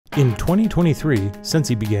In 2023,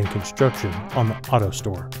 Scentsy began construction on the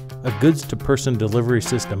AutoStore, a goods-to-person delivery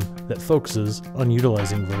system that focuses on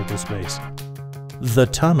utilizing vertical space. The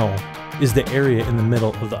tunnel is the area in the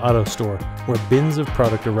middle of the AutoStore where bins of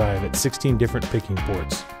product arrive at 16 different picking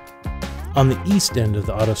ports. On the east end of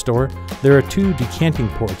the AutoStore, there are 2 decanting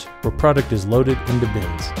ports where product is loaded into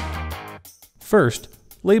bins. First,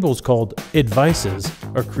 labels called advices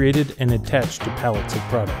are created and attached to pallets of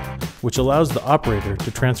product, which allows the operator to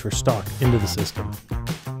transfer stock into the system.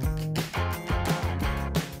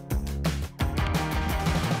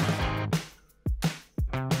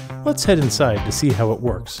 Let's head inside to see how it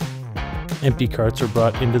works. Empty carts are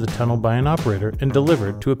brought into the tunnel by an operator and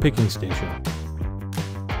delivered to a picking station.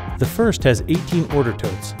 The first has 18 order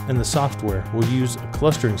totes, and the software will use a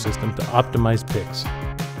clustering system to optimize picks.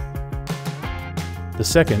 The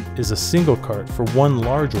second is a single cart for one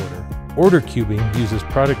large order. Order cubing uses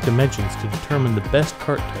product dimensions to determine the best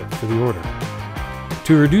cart type for the order.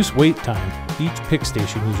 To reduce wait time, each pick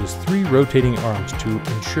station uses 3 rotating arms to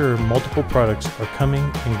ensure multiple products are coming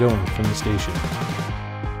and going from the station.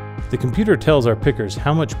 The computer tells our pickers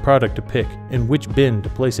how much product to pick and which bin to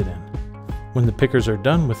place it in. When the pickers are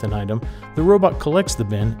done with an item, the robot collects the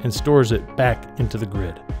bin and stores it back into the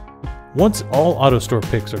grid. Once all AutoStore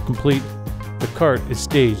picks are complete, the cart is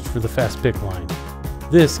staged for the fast pick line.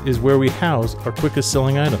 This is where we house our quickest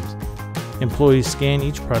selling items. Employees scan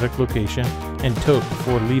each product location and tote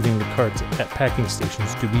before leaving the carts at packing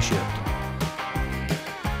stations to be shipped.